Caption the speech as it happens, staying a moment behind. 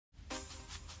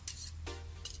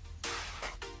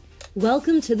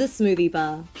Welcome to the Smoothie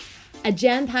Bar, a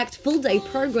jam-packed full-day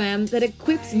program that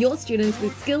equips your students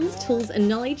with skills, tools and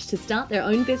knowledge to start their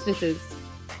own businesses.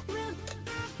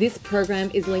 This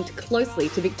program is linked closely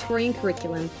to Victorian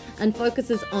curriculum and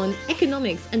focuses on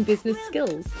economics and business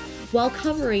skills, while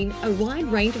covering a wide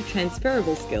range of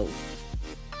transferable skills.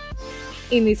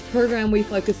 In this program, we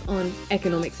focus on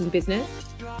economics and business,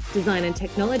 design and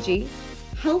technology,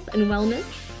 health and wellness,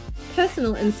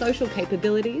 personal and social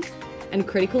capabilities, and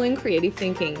critical and creative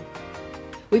thinking.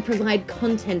 We provide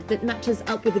content that matches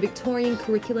up with the Victorian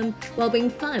curriculum while being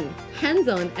fun,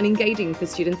 hands-on, and engaging for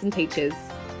students and teachers.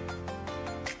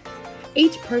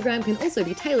 Each program can also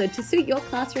be tailored to suit your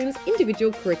classroom's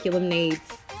individual curriculum needs.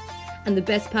 And the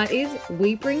best part is,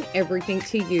 we bring everything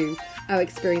to you. Our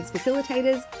experienced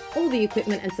facilitators, all the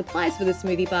equipment and supplies for the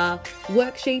Smoothie Bar,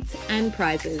 worksheets and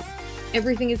prizes.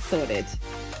 Everything is sorted.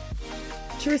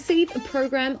 To receive a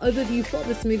program overview for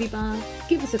the Smoothie Bar,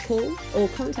 give us a call or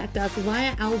contact us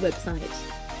via our website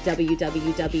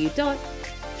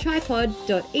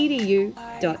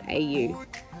www.tripod.edu.au.